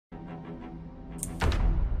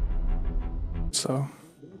so...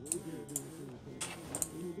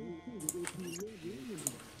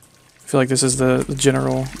 I feel like this is the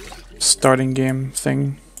general starting game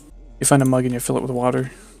thing. You find a mug and you fill it with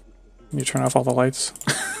water. And you turn off all the lights.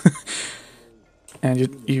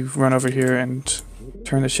 And you run over here and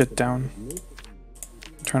turn the shit down.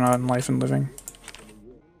 Turn on life and living.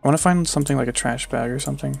 I want to find something like a trash bag or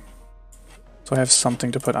something. So I have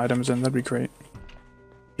something to put items in, that'd be great.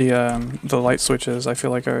 The light switches I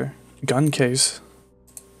feel like are gun case.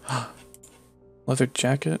 Leather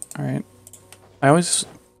jacket, alright. I always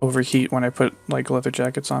overheat when I put like leather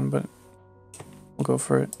jackets on, but we'll go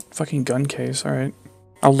for it. Fucking gun case, alright.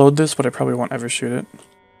 I'll load this, but I probably won't ever shoot it.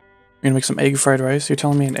 You're gonna make some egg fried rice? You're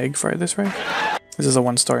telling me an egg fried this rice? This is a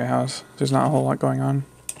one-story house. There's not a whole lot going on.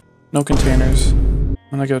 No containers. I'm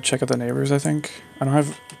gonna go check out the neighbors, I think. I don't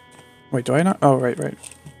have... Wait, do I not? Oh, right. I'm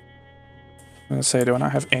gonna say, do I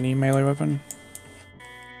not have any melee weapon?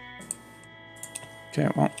 Okay,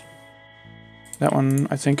 well... That one,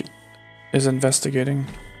 I think, is investigating.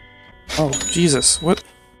 Oh, Jesus, what?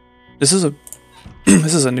 This is a...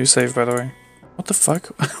 This is a new save, by the way. What the fuck?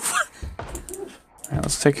 Alright,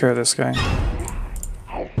 let's take care of this guy.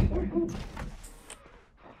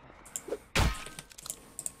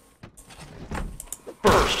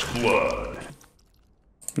 First blood.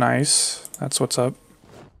 Nice. That's what's up.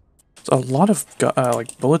 There's a lot of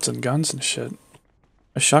like bullets and guns and shit.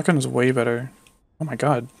 A shotgun is way better. Oh my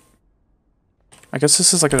god. I guess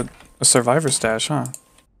this is like a survivor stash, huh?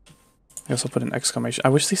 I guess I'll put an exclamation. I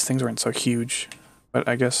wish these things weren't so huge, but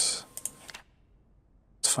I guess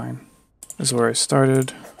it's fine. This is where I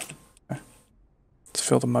started. Okay. Let's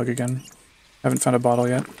fill the mug again. Haven't found a bottle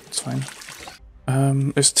yet. It's fine.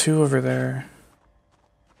 There's two over there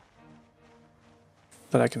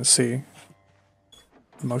that I can see.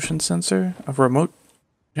 Motion sensor? A remote?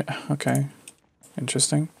 Yeah, okay.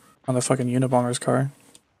 Interesting. On the fucking Unabomber's car.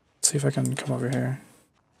 Let's see if I can come over here.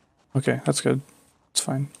 Okay, that's good. It's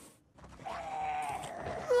fine.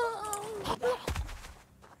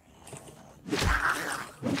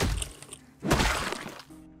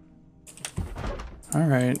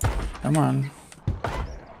 Alright, come on.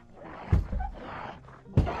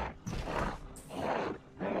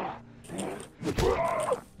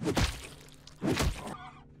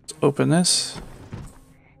 Let's open this.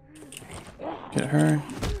 Get her.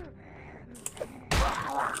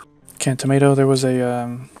 Canned tomato, there was a,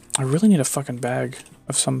 I really need a fucking bag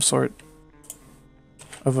of some sort.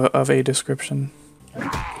 Of a description.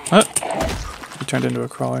 He turned into a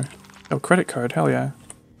crawler. Oh, credit card, hell yeah.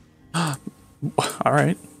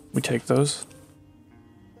 Alright, we take those.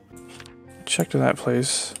 Check to that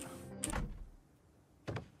place.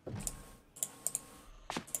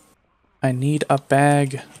 I need a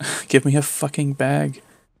bag. Give me a fucking bag.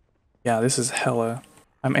 Yeah, this is hella.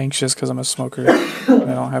 I'm anxious because I'm a smoker and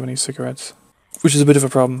I don't have any cigarettes. Which is a bit of a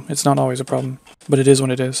problem. It's not always a problem, but it is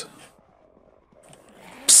when it is.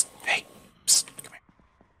 Psst, hey, psst, come here.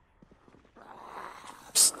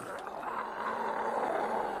 Psst.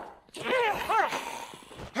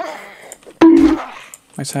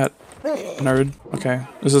 Nice hat. Nerd. Okay,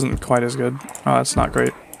 this isn't quite as good. Oh, that's not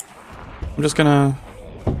great. I'm just gonna...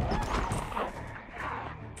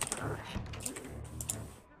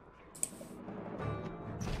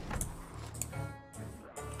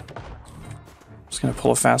 Gonna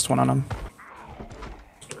pull a fast one on him.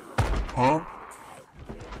 Huh?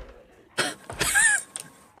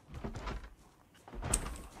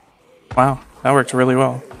 Wow, that worked really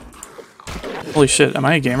well. Holy shit, am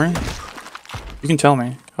I a gamer? You can tell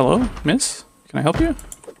me. Hello, miss? Can I help you? You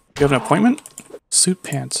have an appointment? Suit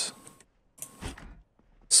pants.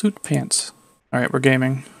 Suit pants. Alright, we're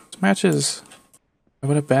gaming. Matches. How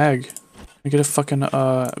about a bag? Can I get a fucking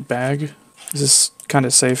bag? This is kind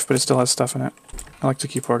of safe, but it still has stuff in it. I like to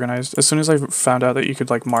keep organized. As soon as I found out that you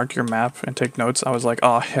could like mark your map and take notes, I was like,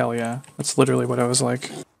 oh hell yeah. That's literally what I was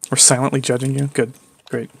like. We're silently judging you? Good.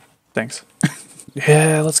 Great. Thanks.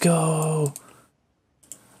 Yeah, let's go!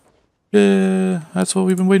 Yeah, that's what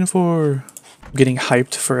we've been waiting for. I'm getting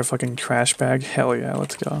hyped for a fucking trash bag. Hell yeah,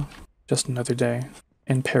 let's go. Just another day.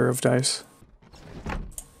 In pair of dice. In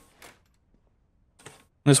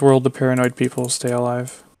this world, the paranoid people stay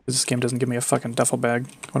alive. This game doesn't give me a fucking duffel bag.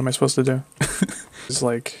 What am I supposed to do? It's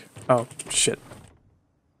like, oh, shit.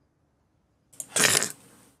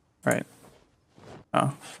 Right.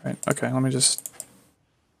 Oh, right. Okay, let me just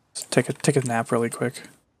take a nap really quick.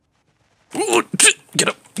 Get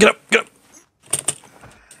up, get up, get up!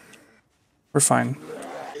 We're fine.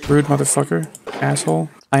 Rude motherfucker. Asshole.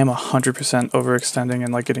 I am 100% overextending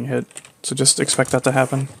and like getting hit. So just expect that to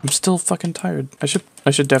happen. I'm still fucking tired. I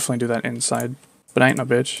should definitely do that inside. But I ain't no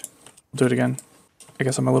bitch. Do it again. I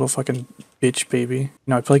guess I'm a little fucking bitch baby.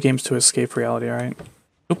 No, I play games to escape reality, alright?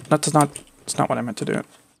 Oop, that's not what I meant to do.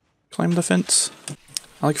 Climb the fence.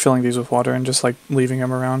 I like filling these with water and just like leaving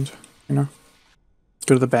them around, you know?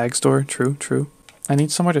 Go to the bag store. True, true. I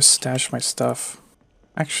need somewhere to stash my stuff.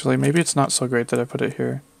 Actually, maybe it's not so great that I put it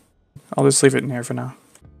here. I'll just leave it in here for now.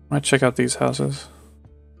 I'm gonna check out these houses.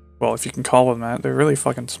 Well, if you can call them that, they're really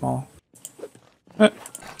fucking small. Is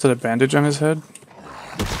that a bandage on his head?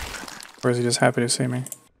 Or is he just happy to see me?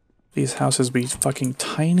 These houses be fucking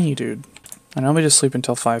tiny, dude. I normally just sleep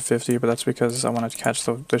until 5:50, but that's because I want to catch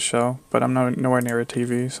the show. But I'm nowhere near a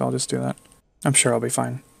TV, so I'll just do that. I'm sure I'll be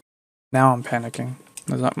fine. Now I'm panicking.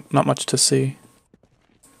 There's not much to see.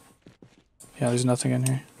 Yeah, there's nothing in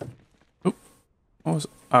here. Oop. What was...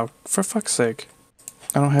 Oh, for fuck's sake.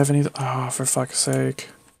 I don't have any... Oh, for fuck's sake.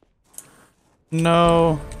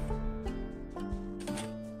 No.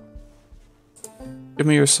 Give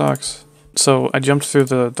me your socks. So I jumped through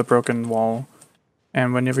the broken wall,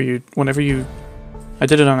 and whenever you, I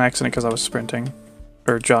did it on accident because I was sprinting,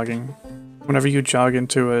 or jogging. Whenever you jog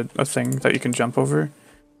into a thing that you can jump over,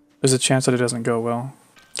 there's a chance that it doesn't go well.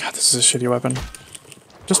 God, this is a shitty weapon.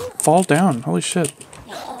 Just fall down. Holy shit.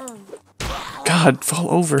 God, fall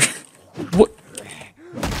over. What?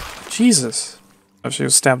 Jesus. Oh, she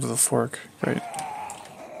was stabbed with a fork. Right.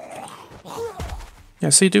 Yeah,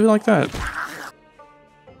 see, do it like that.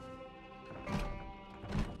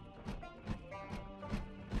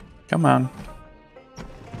 Come on.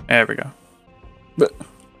 There we go. But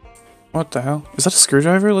what the hell? Is that a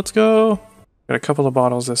screwdriver? Let's go. Got a couple of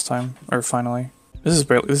bottles this time, or finally. This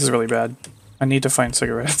is really bad. I need to find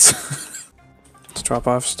cigarettes. Let's drop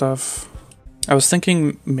off stuff. I was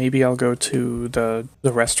thinking maybe I'll go to the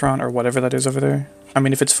restaurant or whatever that is over there. I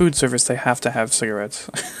mean, if it's food service, they have to have cigarettes.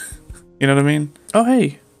 You know what I mean? Oh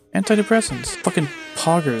hey, antidepressants. Fucking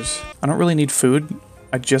poggers. I don't really need food.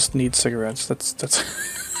 I just need cigarettes. That's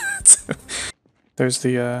There's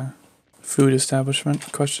the food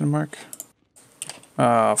establishment, question mark.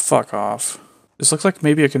 Fuck off. This looks like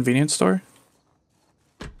maybe a convenience store.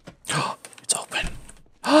 It's open.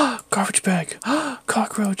 Garbage bag.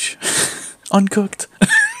 Cockroach. Uncooked.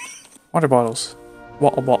 Water bottles.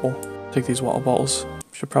 Water bottle. Take these water bottles.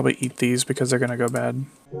 Should probably eat these because they're gonna go bad.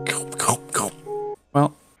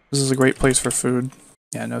 Well, this is a great place for food.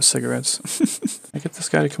 Yeah, no cigarettes. I get this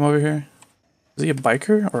guy to come over here. Is he a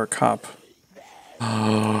biker or a cop?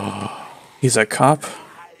 He's a cop,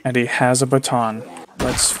 and he has a baton.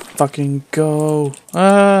 Let's fucking go.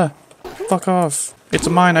 Ah! Fuck off. It's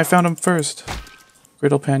mine, I found him first.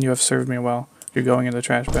 Griddle pan, you have served me well. You're going in the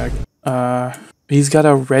trash bag. He's got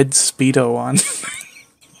a red Speedo on.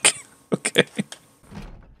 Okay.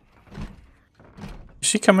 Is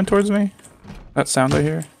she coming towards me? That sound I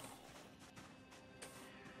hear?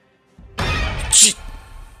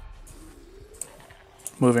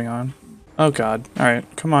 Moving on. Oh god. Alright,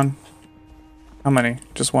 come on. How many?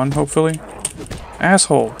 Just one, hopefully?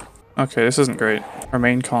 Asshole! Okay, this isn't great.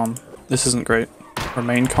 Remain calm. This isn't great.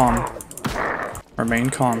 Remain calm. Remain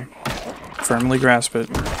calm. Firmly grasp it.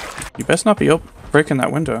 You best not be breaking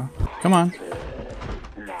that window. Come on.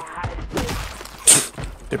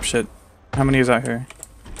 Dipshit. How many is out here?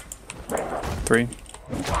 3.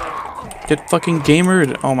 Get fucking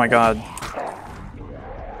gamered! Oh my god.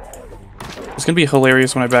 It's gonna be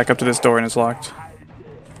hilarious when I back up to this door and it's locked.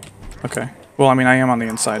 Okay. Well, I mean, I am on the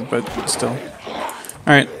inside, but still.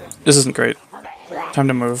 Alright, this isn't great. Time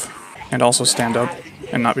to move. And also stand up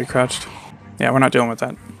and not be crouched. Yeah, we're not dealing with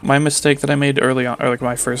that. My mistake that I made early on, or like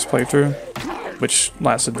my first playthrough, which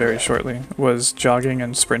lasted very shortly, was jogging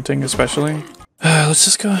and sprinting especially. Let's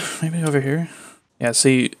just go maybe over here. Yeah,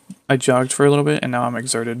 see, I jogged for a little bit and now I'm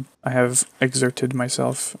exerted. I have exerted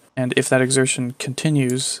myself, and if that exertion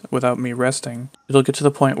continues without me resting, it'll get to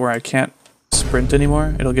the point where I can't sprint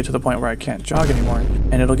anymore, it'll get to the point where I can't jog anymore,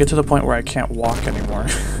 and it'll get to the point where I can't walk anymore.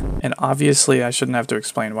 And obviously I shouldn't have to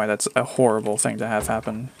explain why that's a horrible thing to have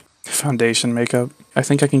happen. Foundation makeup. I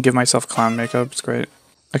think I can give myself clown makeup, it's great.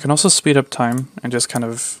 I can also speed up time and just kind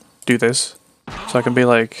of do this. So I can be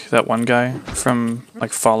like that one guy from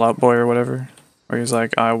like Fallout Boy or whatever. Where he's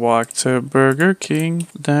like, I walked to Burger King,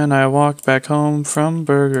 then I walked back home from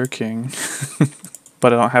Burger King.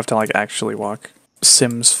 But I don't have to like actually walk.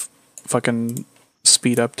 Sims fucking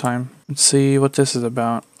speed up time. Let's see what this is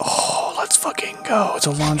about. Oh, let's fucking go. It's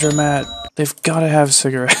a laundromat. They've gotta have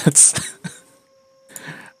cigarettes.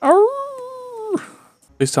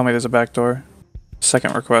 Please tell me there's a back door.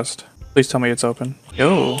 Second request. Please tell me it's open.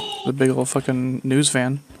 Yo, the big old fucking news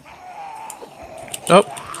van. Oh.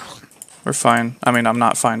 We're fine. I mean, I'm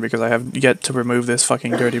not fine because I have yet to remove this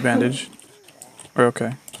fucking dirty bandage. We're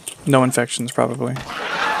okay. No infections, probably.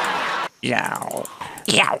 Yow.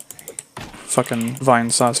 Yow. Fucking vine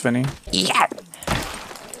sauce, Vinny. Yow.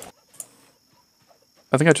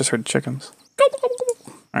 I think I just heard chickens.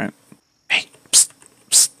 Alright. Hey, psst,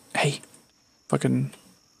 psst, hey. Fucking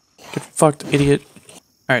get fucked, idiot.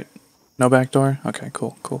 Alright. No back door? Okay,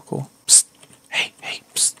 cool, cool, cool. Psst. Hey, hey.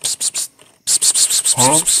 Psst, psst, psst, psst, psst, psst, psst,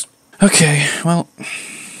 psst, psst. Okay, well.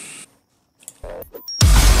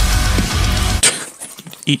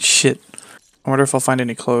 Eat shit. I wonder if I'll find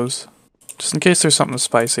any clothes. Just in case there's something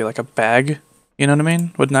spicy, like a bag. You know what I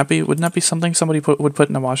mean? Wouldn't that be something somebody would put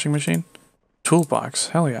in a washing machine? Toolbox.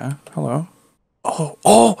 Hell yeah. Hello. Oh,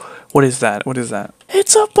 oh! What is that? What is that?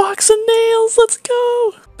 It's a box of nails! Let's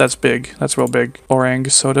go! That's big. That's real big. Orang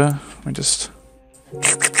soda. Let me just...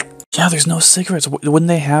 Yeah, there's no cigarettes. Wouldn't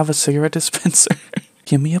they have a cigarette dispenser?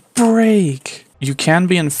 Give me a break. You can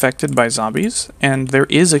be infected by zombies, and there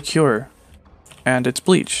is a cure. And it's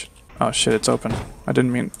bleach. Oh shit, it's open. I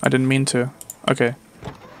didn't mean to. Okay.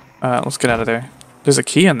 Let's get out of there. There's a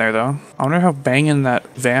key in there though. I wonder how banging that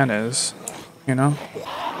van is. You know?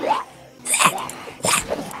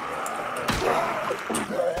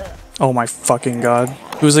 Oh my fucking god.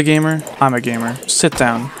 Who's a gamer? I'm a gamer. Sit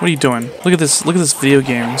down. What are you doing? Look at this video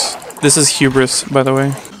games. This is hubris, by the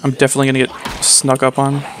way. I'm definitely gonna get snuck up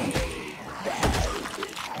on.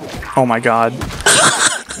 Oh my god.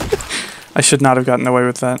 I should not have gotten away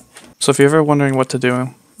with that. So if you're ever wondering what to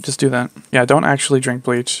do, just do that. Yeah, don't actually drink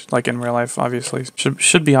bleach, like in real life, obviously.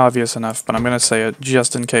 Should be obvious enough, but I'm gonna say it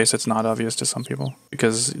just in case it's not obvious to some people.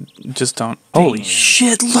 Because just don't. Holy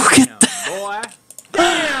shit, look at that! Boy.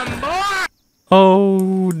 Damn, boy!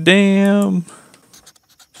 Oh, damn.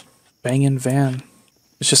 Bangin' van.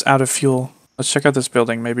 It's just out of fuel. Let's check out this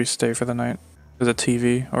building, maybe stay for the night. There's a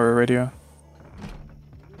TV or a radio.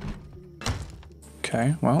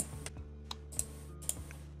 Okay, well.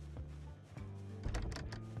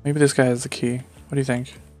 Maybe this guy has the key. What do you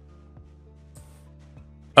think?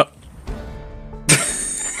 Oh.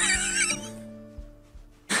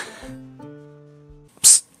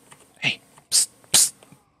 Psst. Hey. Psst. Psst.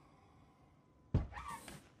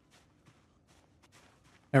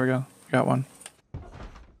 There we go. Got one.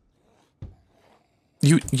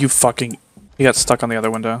 You fucking... He got stuck on the other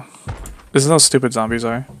window. This is how stupid zombies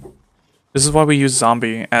are. This is why we use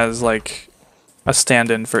zombie as, like, a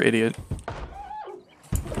stand-in for idiot.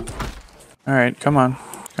 Alright, come on.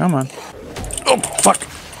 Come on. Oh, fuck!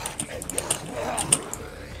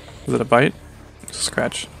 Was it a bite? It's a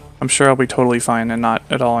scratch. I'm sure I'll be totally fine and not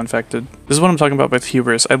at all infected. This is what I'm talking about with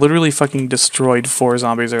hubris. I literally fucking destroyed 4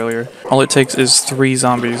 zombies earlier. All it takes is 3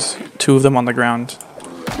 zombies, 2 of them on the ground,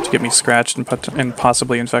 to get me scratched and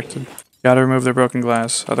possibly infected. Gotta remove the broken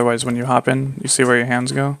glass, otherwise when you hop in, you see where your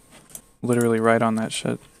hands go? Literally right on that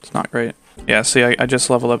shit. It's not great. Yeah, see, I just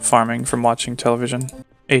leveled up farming from watching television.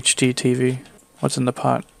 HD TV. What's in the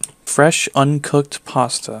pot? Fresh, uncooked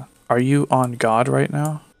pasta. Are you on God right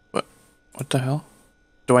now? What? What the hell?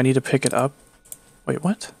 Do I need to pick it up? Wait,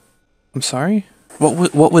 what? I'm sorry?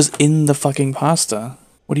 What was in the fucking pasta?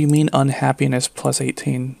 What do you mean unhappiness plus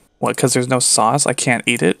 18? What, because there's no sauce? I can't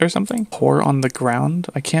eat it or something? Pour on the ground?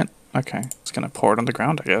 I can't... Okay, it's gonna pour it on the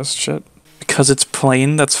ground, I guess. Shit. Because it's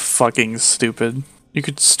plain? That's fucking stupid. You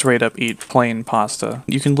could straight up eat plain pasta.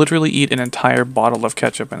 You can literally eat an entire bottle of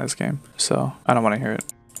ketchup in this game. So, I don't want to hear it.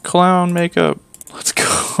 Clown makeup. Let's go.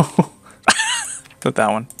 Put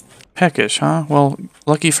that one. Peckish, huh? Well,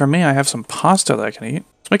 lucky for me, I have some pasta that I can eat.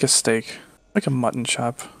 Let's make a steak. Make a mutton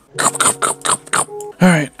chop.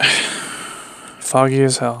 Alright. Foggy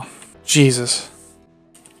as hell. Jesus.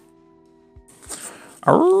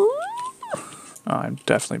 Oh, I'm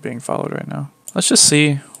definitely being followed right now. Let's just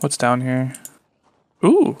see what's down here.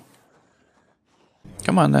 Ooh.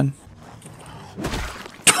 Come on then.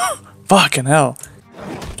 Fucking hell.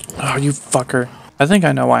 Oh, you fucker. I think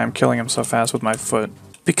I know why I'm killing him so fast with my foot.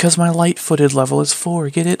 Because my light-footed level is 4,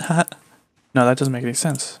 get it? No, that doesn't make any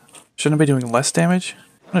sense. Shouldn't I be doing less damage?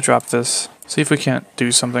 I'm gonna drop this. See if we can't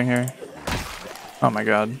do something here. Oh my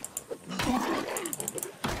god.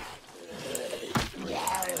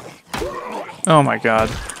 Oh my god.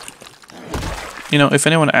 You know, if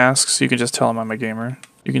anyone asks, you can just tell them I'm a gamer.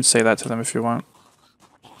 You can say that to them if you want.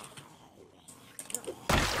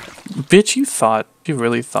 Bitch, you thought. You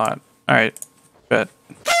really thought. Alright. Bet.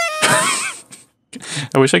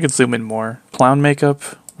 I wish I could zoom in more. Clown makeup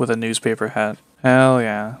with a newspaper hat. Hell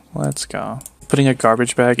yeah. Let's go. Putting a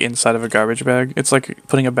garbage bag inside of a garbage bag. It's like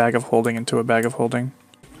putting a bag of holding into a bag of holding.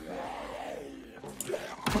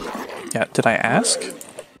 Yeah, did I ask?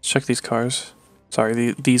 Let's check these cars.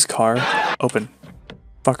 Sorry, these car. Open.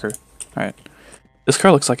 Fucker. Alright. This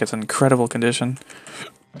car looks like it's in incredible condition.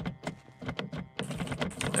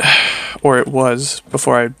 Or it was,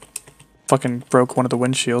 before I fucking broke one of the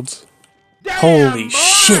windshields. Holy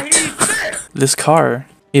shit! This car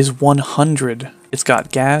is 100. It's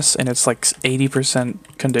got gas and it's like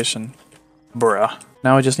 80% condition. Bruh.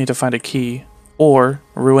 Now I just need to find a key or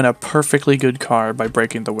ruin a perfectly good car by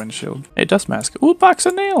breaking the windshield. Hey, dust mask. Ooh, box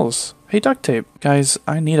of nails. Hey, duct tape. Guys,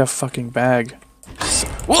 I need a fucking bag.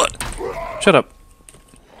 What? Shut up.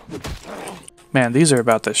 Man, these are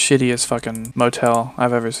about the shittiest fucking motel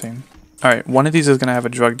I've ever seen. Alright, one of these is gonna have a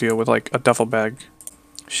drug deal with like a duffel bag.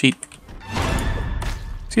 Sheet.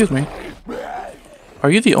 Excuse me. Are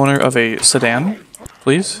you the owner of a sedan?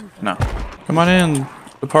 Please? No. Come on in.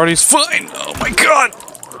 The party's fine. Oh my god.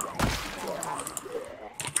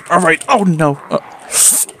 Alright. Oh no.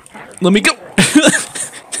 Let me go.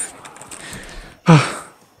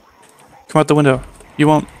 Come out the window. You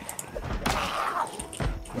won't.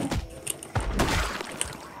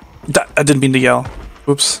 I didn't mean to yell.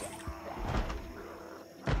 Oops.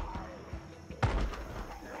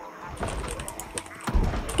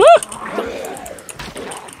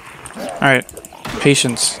 Alright.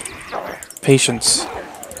 Patience. Patience.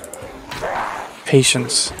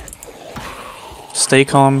 Patience. Stay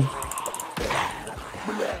calm.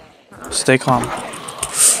 Stay calm.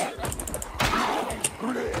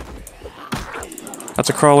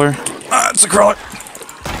 That's a crawler. Ah, it's a crawler!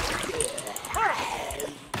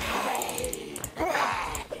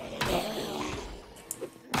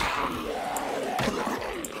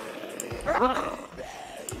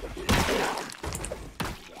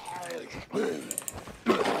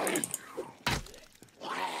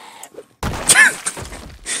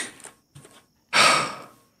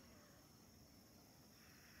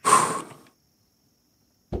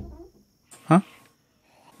 Huh?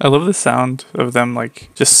 I love the sound of them, like,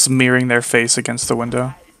 just smearing their face against the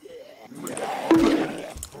window.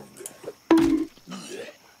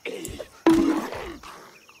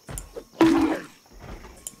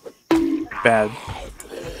 Bad.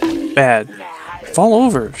 Bad. Fall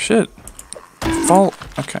over. Shit. Fall.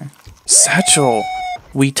 Okay. Satchel.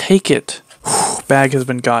 We take it. Whew, bag has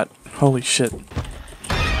been got. Holy shit.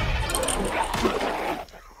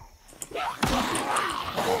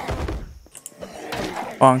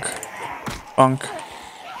 Bonk. Bonk.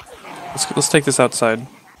 Let's take this outside.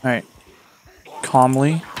 Alright.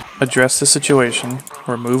 Calmly address the situation.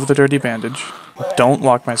 Remove the dirty bandage. Don't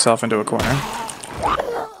lock myself into a corner.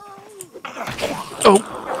 Oh!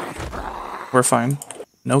 We're fine.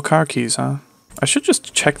 No car keys, huh? I should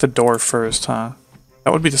just check the door first, huh?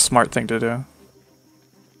 That would be the smart thing to do.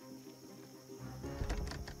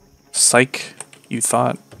 Psych. You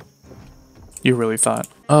thought. You really thought.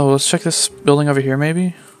 Oh, let's check this building over here,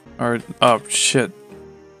 maybe? Or, oh, shit.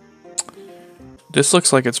 This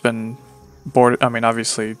looks like it's been boarded, I mean,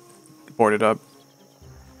 obviously boarded up.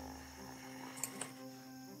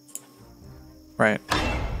 Right.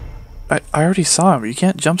 I already saw him. You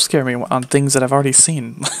can't jump scare me on things that I've already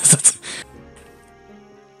seen.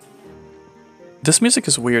 This music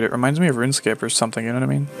is weird. It reminds me of RuneScape or something, you know what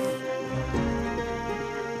I mean?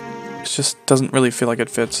 It just doesn't really feel like it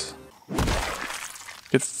fits.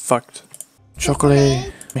 Get fucked.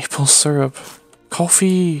 Chocolate. Maple syrup.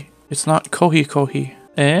 Coffee. It's not kohi.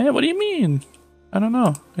 Eh? What do you mean? I don't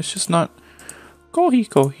know. It's just not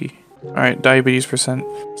kohi. Alright, diabetes percent.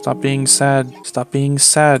 Stop being sad. Stop being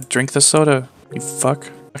sad. Drink the soda. You fuck.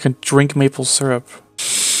 I can drink maple syrup.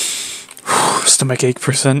 Stomach ache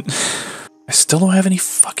percent. I still don't have any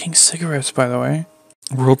fucking cigarettes, by the way.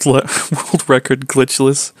 World record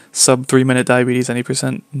glitchless. Sub 3-minute diabetes, any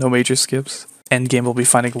percent. No major skips. Endgame will be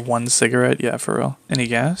finding 1 cigarette. Yeah, for real. Any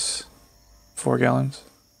gas? 4 gallons.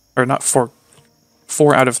 Or not 4.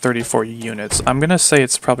 4 out of 34 units. I'm gonna say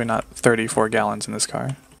it's probably not 34 gallons in this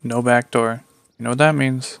car. No back door. You know what that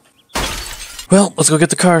means. Well, let's go get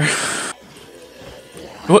the car.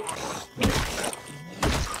 What?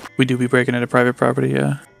 We do be breaking into private property,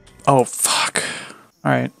 yeah. Oh, fuck.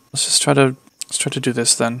 Alright, let's try to do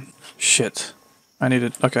this then. Shit. I need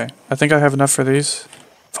it. Okay, I think I have enough for these.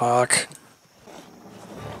 Fuck.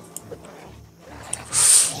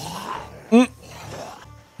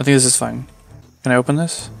 I think this is fine. Can I open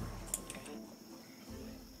this?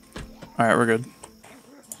 Alright, we're good.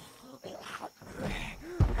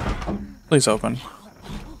 Please open.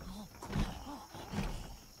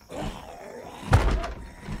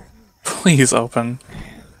 Please open.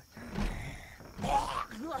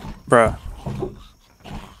 Bruh.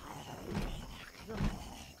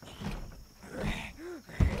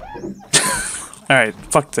 Alright,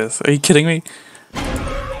 fuck this. Are you kidding me?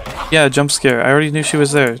 Yeah, jump scare. I already knew she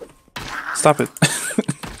was there. Stop it.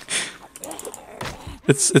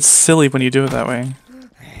 It's silly when you do it that way.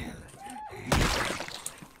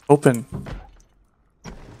 Open.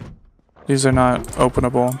 These are not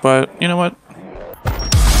openable, but you know what?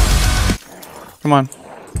 Come on.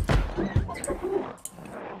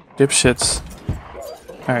 Dipshits.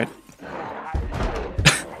 Alright.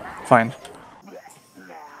 Fine.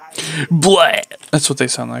 Blah! That's what they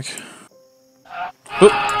sound like. Oh,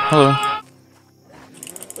 hello. Ah.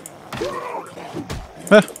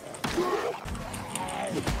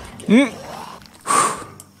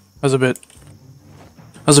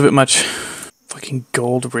 That was a bit much. Fucking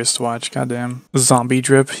gold wristwatch, goddamn. Zombie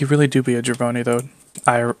drip. You really do be a jabroni though.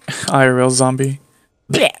 IRL zombie.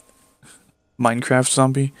 Blech. Minecraft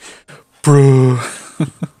zombie. Bro.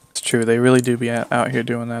 It's true, they really do be out here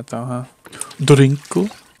doing that though, huh? Drinkle.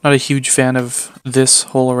 Not a huge fan of this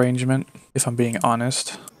whole arrangement, if I'm being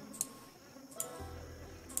honest.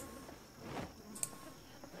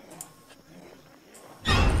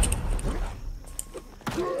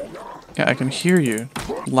 Yeah, I can hear you.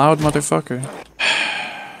 Loud motherfucker.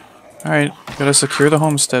 Alright, gotta secure the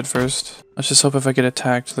homestead first. Let's just hope if I get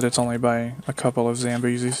attacked that it's only by a couple of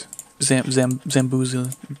Zamboozlinis.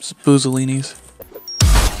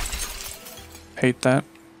 Hate that.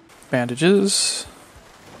 Bandages.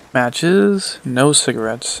 Matches. No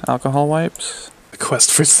cigarettes. Alcohol wipes. The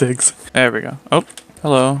quest for cigs. There we go. Oh,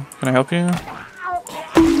 hello. Can I help you?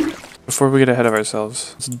 Before we get ahead of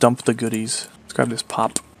ourselves, let's dump the goodies. Let's grab this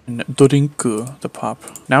pop. Dorinku, the pop.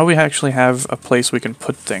 Now we actually have a place we can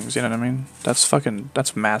put things, you know what I mean?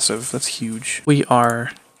 That's massive. That's huge. We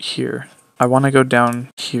are here. I want to go down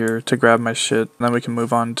here to grab my shit, and then we can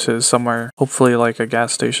move on to somewhere, hopefully like a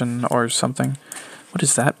gas station or something. What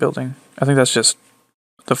is that building? I think that's just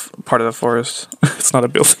the part of the forest. It's not a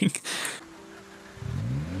building.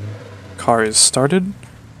 Car is started.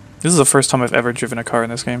 This is the first time I've ever driven a car in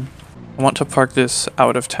this game. I want to park this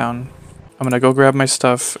out of town. I'm gonna go grab my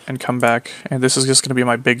stuff and come back, and this is just gonna be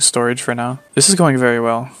my big storage for now. This is going very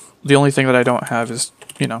well. The only thing that I don't have is,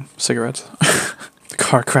 you know, cigarettes. The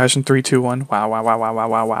car crashed in 3, 2, 1. Wow, wow, wow, wow, wow,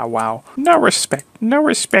 wow, wow, wow. No respect. No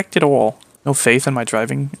respect at all. No faith in my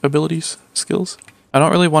driving abilities, skills. I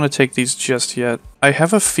don't really want to take these just yet. I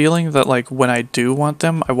have a feeling that like when I do want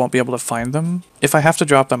them, I won't be able to find them. If I have to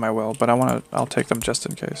drop them, I will, but I'll take them just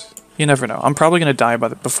in case. You never know. I'm probably gonna die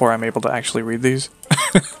before I'm able to actually read these.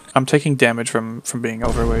 I'm taking damage from being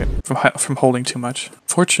overweight, from holding too much.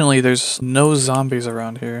 Fortunately, there's no zombies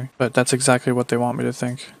around here, but that's exactly what they want me to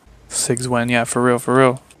think. Sigs win, yeah, for real, for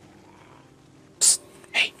real. Psst.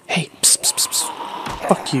 Hey, hey, psst, psst, psst, psst.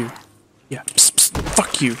 Fuck you. Yeah, psst, psst,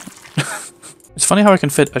 fuck you. It's funny how I can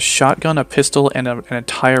fit a shotgun, a pistol, and an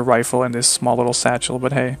entire rifle in this small little satchel,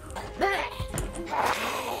 but hey.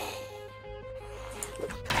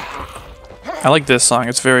 I like this song,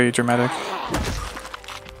 it's very dramatic.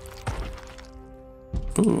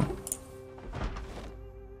 Ooh.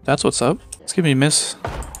 That's what's up. Excuse me, miss.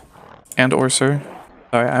 And or sir.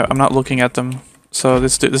 Sorry, I'm not looking at them. So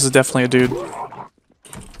this is definitely a dude.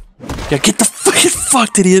 Yeah, get the fucking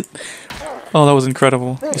fucked, idiot! Oh, that was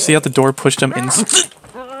incredible. You see how the door pushed him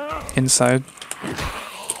inside?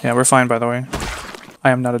 Yeah, we're fine, by the way.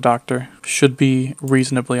 I am not a doctor. Should be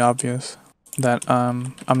reasonably obvious that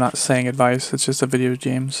I'm not saying advice, it's just a video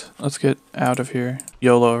games. Let's get out of here.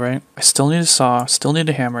 YOLO, right? I still need a saw, still need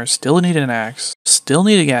a hammer, still need an axe, still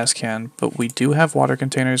need a gas can, but we do have water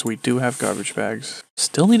containers, we do have garbage bags.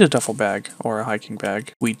 Still need a duffel bag or a hiking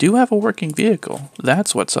bag. We do have a working vehicle.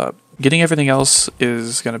 That's what's up. Getting everything else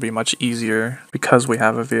is going to be much easier because we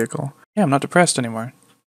have a vehicle. Yeah, I'm not depressed anymore.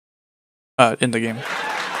 In the game.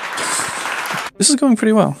 This is going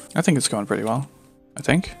pretty well. I think it's going pretty well. I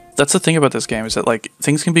think. That's the thing about this game, is that like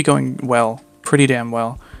things can be going well, pretty damn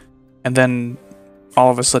well, and then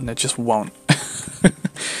all of a sudden it just won't.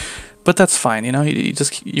 But that's fine, you know,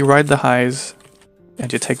 you ride the highs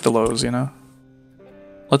and you take the lows, you know.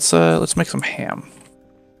 Let's make some ham.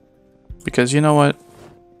 Because you know what?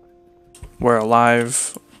 We're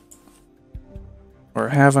alive. We're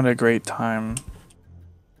having a great time.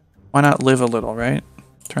 Why not live a little, right?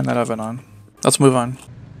 Turn that oven on. Let's move on.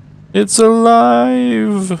 It's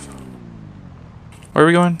alive! Where are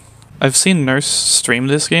we going? I've seen Nurse stream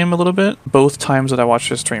this game a little bit. Both times that I watched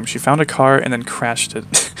her stream, she found a car and then crashed it.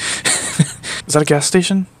 Is that a gas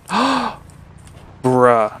station?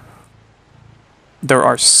 Bruh. There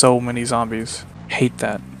are so many zombies. Hate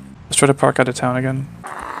that. Let's try to park out of town again.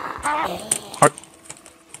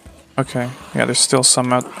 Okay. Yeah, there's still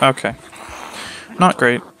some out. Okay. Not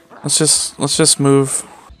great. Let's just move.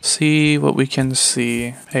 See what we can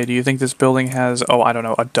see. Hey, do you think this building has, oh, I don't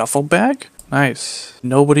know, a duffel bag? Nice.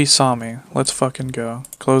 Nobody saw me. Let's fucking go.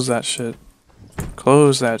 Close that shit.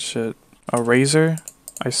 Close that shit. A razor?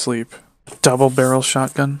 I sleep. Double barrel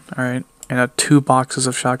shotgun. Alright. And 2 boxes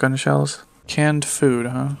of shotgun shells. Canned food,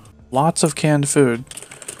 huh? Lots of canned food.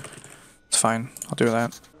 It's fine. I'll do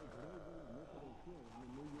that.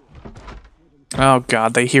 Oh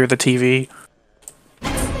god, they hear the TV.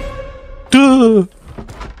 Duh!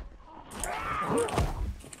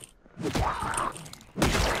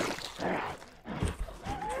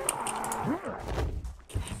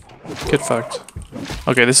 Get fucked.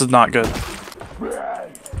 Okay, this is not good.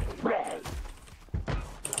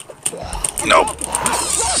 No!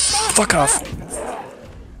 Fuck off.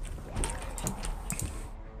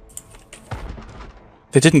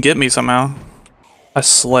 They didn't get me somehow. A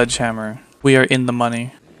sledgehammer. We are in the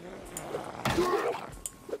money.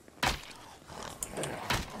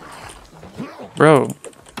 Bro,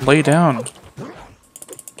 lay down.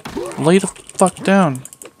 Lay the fuck down.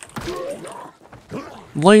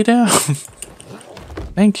 Lay down.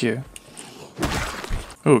 Thank you.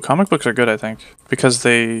 Ooh, comic books are good, I think. Because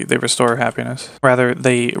they restore happiness. Rather,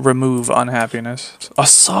 they remove unhappiness. A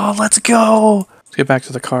saw, let's go! Let's get back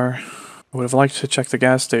to the car. I would have liked to check the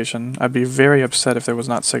gas station. I'd be very upset if there was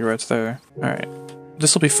not cigarettes there. Alright.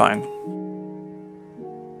 This'll be fine.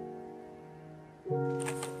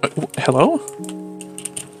 Hello?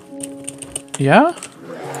 Yeah?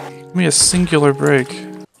 Give me a singular break.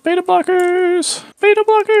 Beta blockers! Beta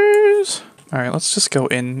blockers! Alright, let's just go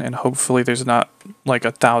in and hopefully there's not like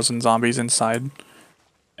 1,000 zombies inside.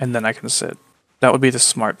 And then I can sit. That would be the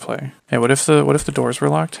smart play. Hey, what if the doors were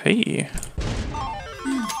locked? Hey.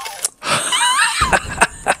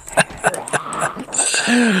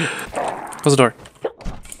 Close the door.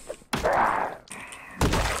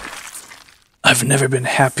 I've never been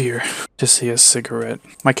happier to see a cigarette.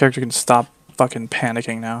 My character can stop fucking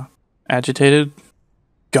panicking now. Agitated?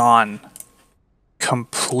 Gone.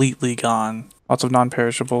 Completely gone. Lots of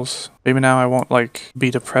non-perishables. Maybe now I won't, like, be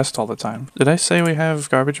depressed all the time. Did I say we have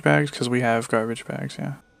garbage bags? Because we have garbage bags,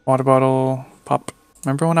 yeah. Water bottle. Pop.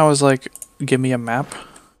 Remember when I was like, give me a map?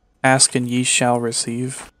 Ask and ye shall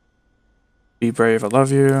receive. Be brave, I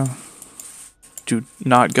love you. Do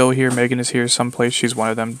not go here. Megan is here someplace. She's one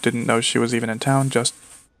of them. Didn't know she was even in town. Just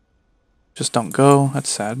don't go. That's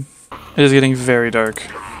sad. It is getting very dark.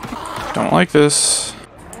 Don't like this.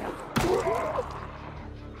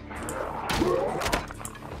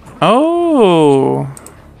 Oh!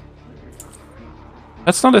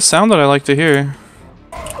 That's not a sound that I like to hear.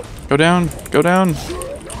 Go down. Go down.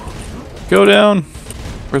 Go down.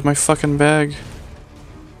 Where's my fucking bag?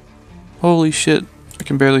 Holy shit. I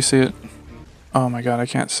can barely see it. Oh my god, I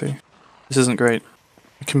can't see. This isn't great.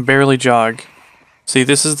 I can barely jog. See,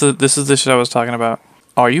 this is the shit I was talking about.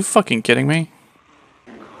 Oh, are you fucking kidding me?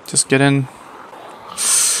 Just get in.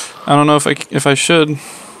 I don't know if I should.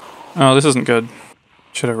 Oh, this isn't good.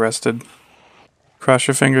 Should have rested. Cross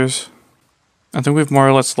your fingers. I think we've more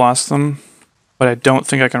or less lost them, but I don't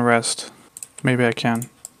think I can rest. Maybe I can.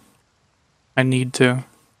 I need to.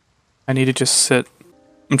 I need to just sit.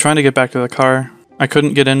 I'm trying to get back to the car. I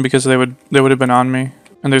couldn't get in because they would have been on me,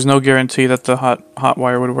 and there's no guarantee that the hot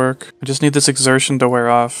wire would work. I just need this exertion to wear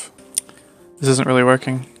off. This isn't really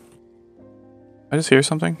working. I just hear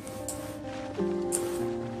something.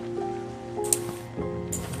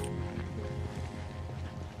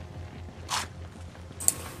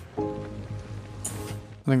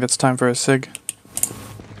 I think that's time for a cig.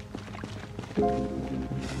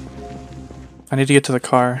 I need to get to the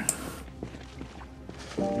car.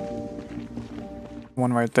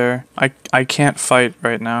 One right there. I can't fight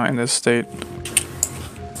right now in this state.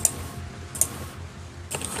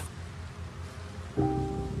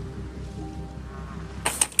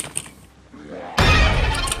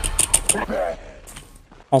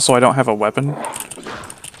 Also, I don't have a weapon.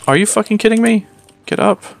 Are you fucking kidding me? Get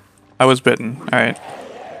up. I was bitten. Alright.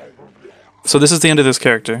 So this is the end of this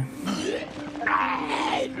character.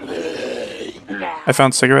 I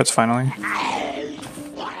found cigarettes finally.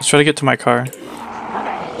 Let's try to get to my car.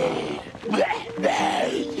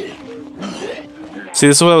 See,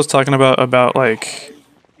 this is what I was talking about like,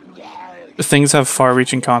 things have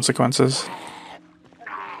far-reaching consequences.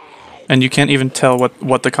 And you can't even tell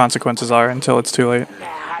what the consequences are until it's too late.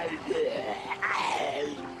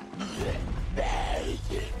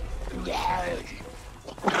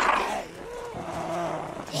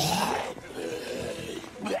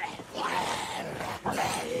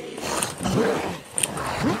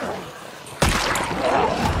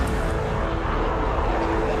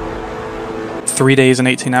 Three days and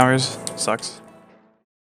 18 hours. Sucks.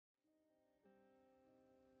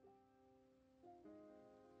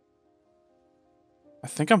 I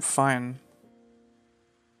think I'm fine.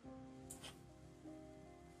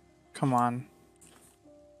 Come on.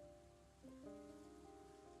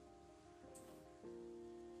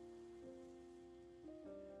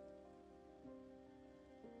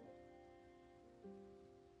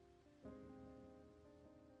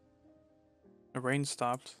 The rain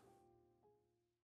stopped.